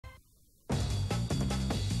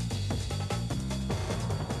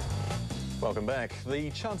Welcome back. The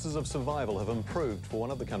chances of survival have improved for one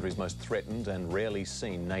of the country's most threatened and rarely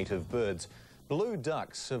seen native birds. Blue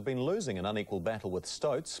ducks have been losing an unequal battle with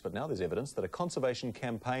stoats, but now there's evidence that a conservation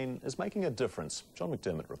campaign is making a difference. John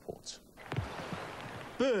McDermott reports.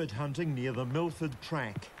 Bird hunting near the Milford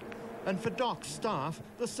track. And for DOC staff,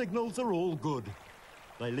 the signals are all good.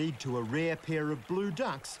 They lead to a rare pair of blue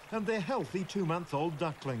ducks and their healthy 2-month-old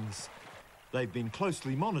ducklings. They've been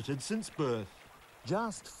closely monitored since birth.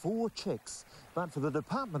 Just 4 chicks, but for the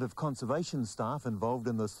Department of Conservation staff involved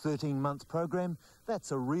in this 13-month program,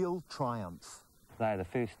 that's a real triumph. They're the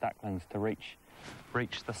first ducklings to reach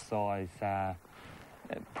this size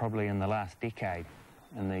probably in the last decade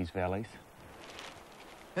in these valleys.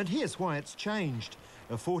 And here's why it's changed.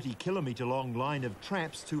 A 40-kilometre-long line of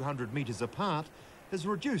traps 200 metres apart has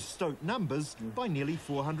reduced stoat numbers by nearly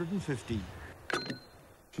 450.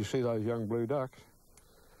 You see those young blue ducks?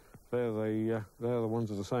 They're the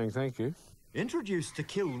ones that are saying thank you. Introduced to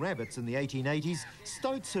kill rabbits in the 1880s,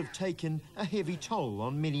 stoats have taken a heavy toll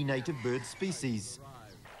on many native bird species.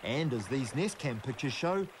 And as these nest cam pictures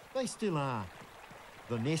show, they still are.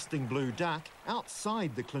 The nesting blue duck,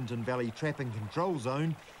 outside the Clinton Valley Trapping Control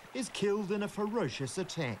Zone, is killed in a ferocious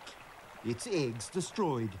attack. Its eggs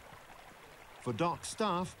destroyed. For DOC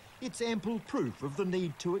staff, it's ample proof of the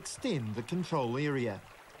need to extend the control area.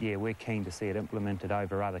 Yeah, we're keen to see it implemented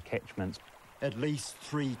over other catchments. At least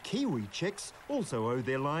 3 Kiwi chicks also owe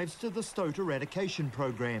their lives to the stoat eradication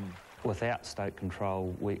program. Without stoat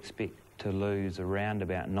control, we expect to lose around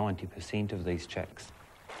about 90% of these chicks.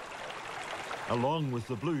 Along with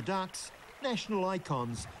the blue ducks, national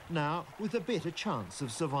icons, now with a better chance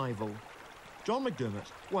of survival. John McDermott,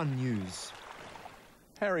 One News.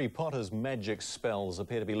 Harry Potter's magic spells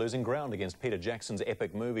appear to be losing ground against Peter Jackson's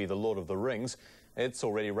epic movie, The Lord of the Rings. It's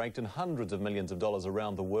already raked in hundreds of millions of dollars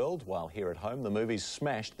around the world, while here at home, the movie's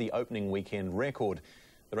smashed the opening weekend record.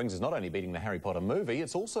 The Rings is not only beating the Harry Potter movie,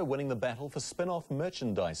 it's also winning the battle for spin-off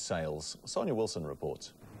merchandise sales. Sonia Wilson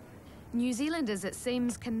reports. New Zealanders, it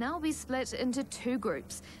seems, can now be split into 2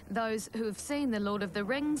 groups, those who have seen The Lord of the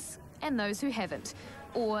Rings and those who haven't,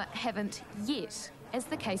 or haven't yet, as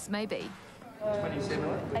the case may be. 27.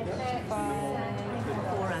 4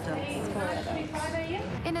 adults.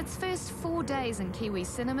 In its first 4 days in Kiwi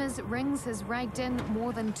cinemas, Rings has raked in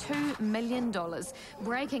more than $2 million,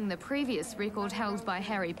 breaking the previous record held by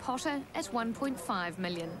Harry Potter at $1.5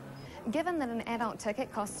 million. Given that an adult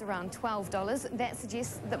ticket costs around $12, that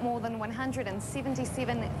suggests that more than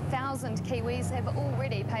 177,000 Kiwis have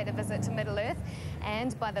already paid a visit to Middle-earth,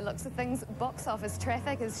 and by the looks of things, box office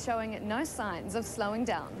traffic is showing no signs of slowing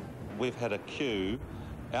down. We've had a queue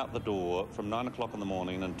out the door from 9 o'clock in the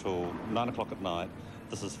morning until 9 o'clock at night.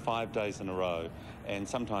 This is 5 days in a row, and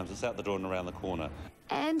sometimes it's out the door and around the corner.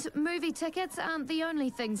 And movie tickets aren't the only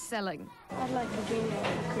things selling. I'd like Virginia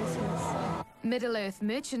for Christmas. Middle-earth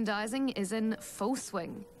merchandising is in full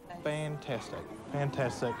swing. Fantastic,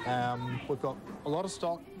 fantastic. We've got a lot of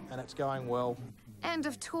stock and it's going well. And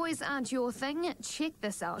if toys aren't your thing, check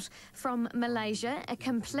this out. From Malaysia, a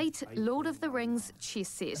complete Lord of the Rings chess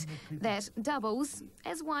set that doubles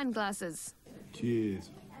as wine glasses.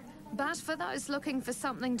 Cheers. But for those looking for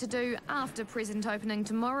something to do after present opening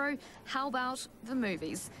tomorrow, how about the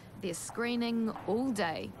movies? They're screening all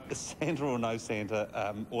day. Santa or no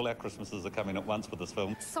Santa, all our Christmases are coming at once with this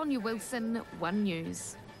film. Sonia Wilson, One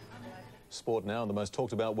News. Sport now, and the most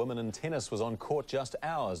talked about woman in tennis was on court just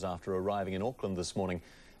hours after arriving in Auckland this morning.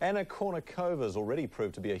 Anna Kournikova's already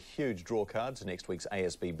proved to be a huge draw card to next week's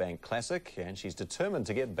ASB Bank Classic, and she's determined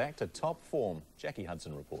to get back to top form. Jackie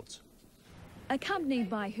Hudson reports. Accompanied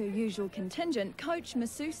by her usual contingent, coach,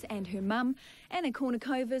 masseuse and her mum, Anna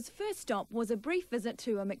Kournikova's first stop was a brief visit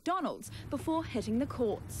to a McDonald's before hitting the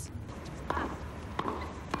courts.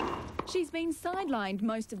 She's been sidelined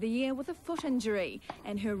most of the year with a foot injury,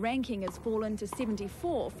 and her ranking has fallen to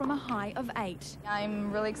 74 from a high of 8.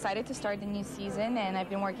 I'm really excited to start the new season, and I've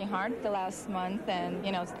been working hard the last month and,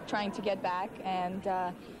 trying to get back, and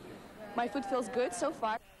my foot feels good so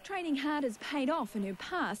far. Training hard has paid off in her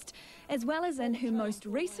past, as well as in her most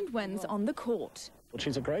recent wins on the court. Well,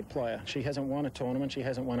 she's a great player. She hasn't won a tournament, she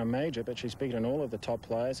hasn't won a major, but she's beaten all of the top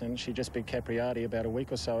players, and she just beat Capriati about a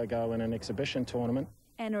week or so ago in an exhibition tournament.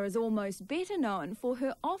 Anna is almost better known for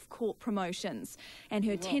her off-court promotions, and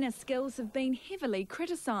her tennis skills have been heavily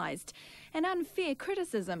criticised. An unfair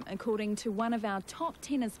criticism, according to one of our top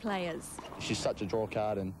tennis players. She's such a draw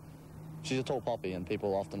card, and she's a tall poppy, and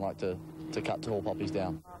people often like to cut tall poppies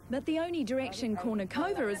down. But the only direction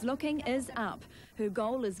Cornucova is looking is up. Her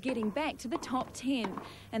goal is getting back to the top 10.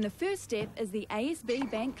 And the first step is the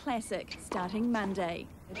ASB Bank Classic, starting Monday.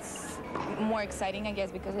 It's more exciting, I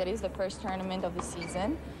guess, because it is the first tournament of the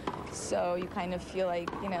season. So you kind of feel like,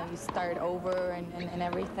 you know, you start over and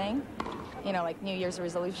everything. You know, like New Year's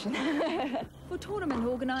resolution. For tournament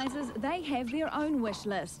organisers, they have their own wish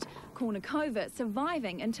list. Cornucova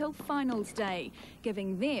surviving until finals day,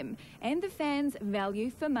 giving them and the fans value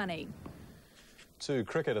for money. To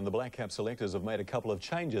cricket, and the Black Cap selectors have made a couple of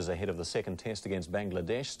changes ahead of the second test against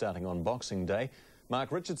Bangladesh starting on Boxing Day.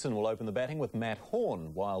 Mark Richardson will open the batting with Matt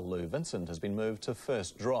Horn, while Lou Vincent has been moved to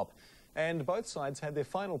first drop. And both sides had their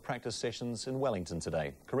final practice sessions in Wellington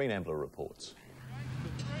today. Corrine Ambler reports.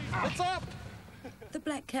 What's up? The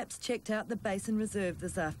Black Caps checked out the Basin Reserve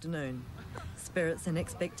this afternoon. Spirits and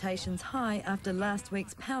expectations high after last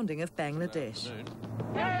week's pounding of Bangladesh.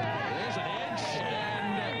 There's an edge,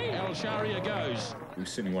 and El Sharia goes. We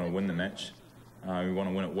certainly want to win the match. We want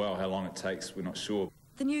to win it well. How long it takes, we're not sure.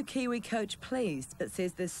 The new Kiwi coach pleased, but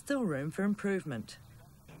says there's still room for improvement.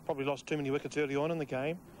 Probably lost too many wickets early on in the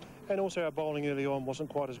game, and also our bowling early on wasn't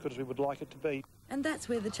quite as good as we would like it to be. And that's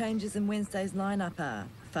where the changes in Wednesday's lineup are.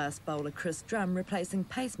 Fast bowler Chris Drum replacing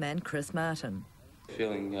paceman Chris Martin.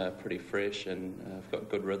 Feeling pretty fresh, and I've got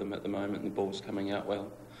good rhythm at the moment, and the ball's coming out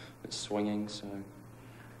well. It's swinging, so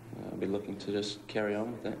I'll be looking to just carry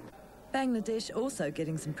on with that. Bangladesh also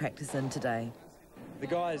getting some practice in today. The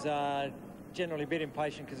guys are generally a bit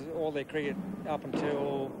impatient because all their cricket up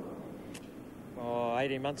until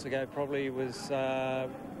 18 months ago probably was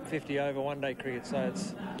 50 over one-day cricket, so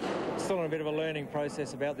it's still on a bit of a learning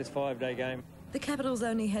process about this 5-day game. The Capitals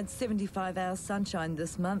only had 75 hours sunshine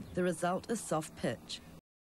this month. The result, a soft pitch.